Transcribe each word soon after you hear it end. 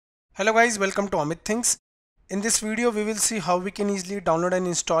Hello guys, welcome to Amit Things. In this video we will see how we can easily download and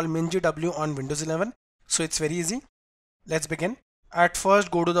install MingGW on Windows 11. So it's very easy. Let's begin. At first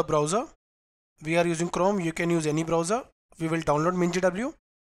go to the browser. We are using Chrome, you can use any browser. We will download MingGW.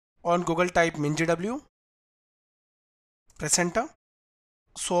 On Google type MingGW. Press enter.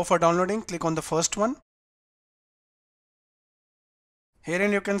 So for downloading click on the first one.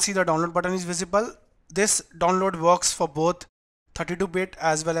 Herein you can see the download button is visible. This download works for both 32-bit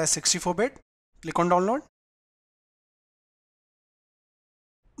as well as 64-bit. Click on download.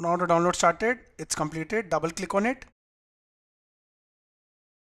 Now the download started, it's completed. Double click on it.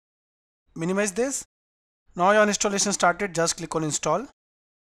 Minimize this. Now your installation started, just click on install.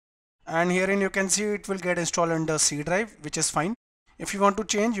 And herein you can see it will get installed under C drive, which is fine. If you want to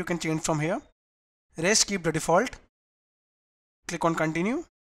change, you can change from here. Rest keep the default. Click on continue.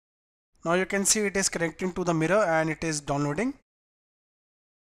 Now you can see it is connecting to the mirror and it is downloading.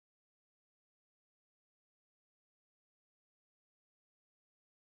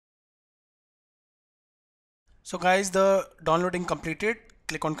 So guys, the downloading completed.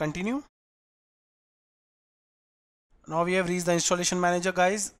 Click on continue. Now we have reached the installation manager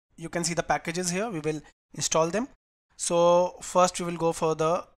guys. You can see the packages here. We will install them. So first we will go for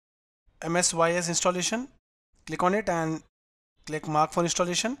the MSYS installation. Click on it and click mark for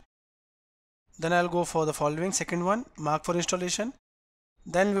installation. Then I'll go for the following second one, mark for installation.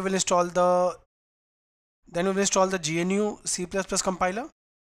 Then we will install the GNU C++ compiler.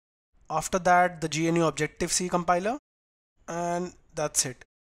 After that the GNU Objective-C compiler, and that's it.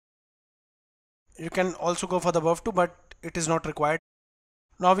 You can also go for the above two, but it is not required.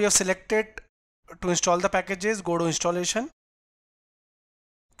 Now we have selected to install the packages. Go to installation.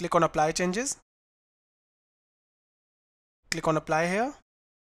 Click on apply changes. Click on apply here.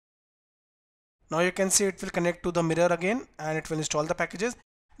 Now you can see it will connect to the mirror again and it will install the packages.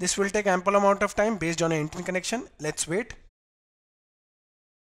 This will take ample amount of time based on an internet connection. Let's wait.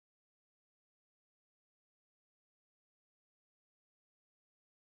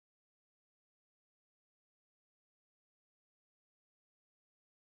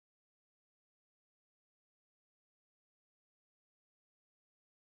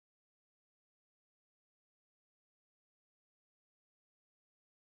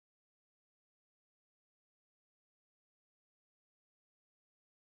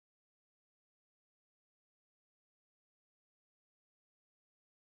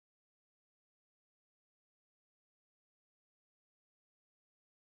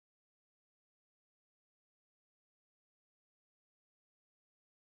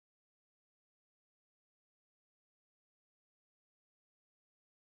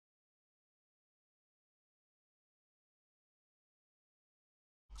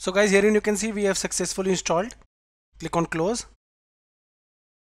 So guys, herein you can see we have successfully installed. Click on close.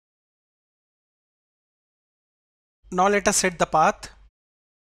 Now let us set the path.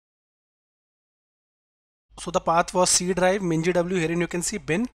 So the path was C drive MingGW. Herein you can see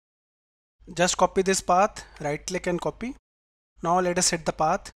bin. Just copy this path, right click and copy. Now let us set the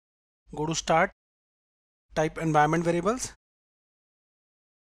path. Go to start, type environment variables.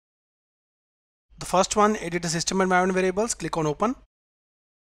 The first one, edit the system environment variables. Click on open.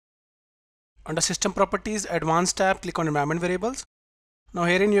 Under system properties, advanced tab, click on environment variables. Now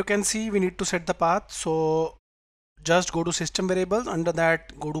herein you can see we need to set the path. So just go to system variables. Under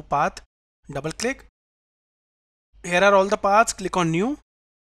that go to path, double click. Here are all the paths. Click on new,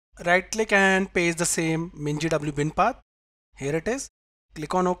 right click and paste the same MingGW bin path. Here it is.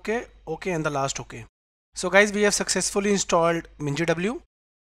 Click on OK, OK and the last OK. So guys, we have successfully installed MingGW.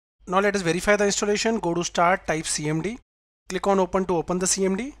 Now let us verify the installation. Go to start, type CMD. Click on open to open the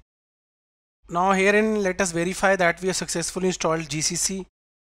CMD. Now herein let us verify that we have successfully installed GCC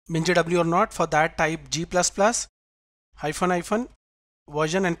MingGW or not. For that type G++ --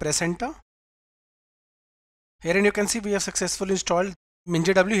 version and press enter. Herein you can see we have successfully installed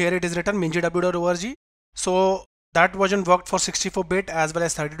MingGW. Here it is written mingw.org. So that version worked for 64-bit as well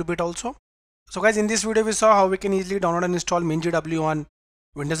as 32-bit also. So guys, in this video we saw how we can easily download and install MingGW on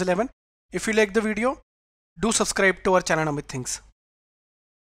Windows 11. If you like the video, do subscribe to our channel Amit Things.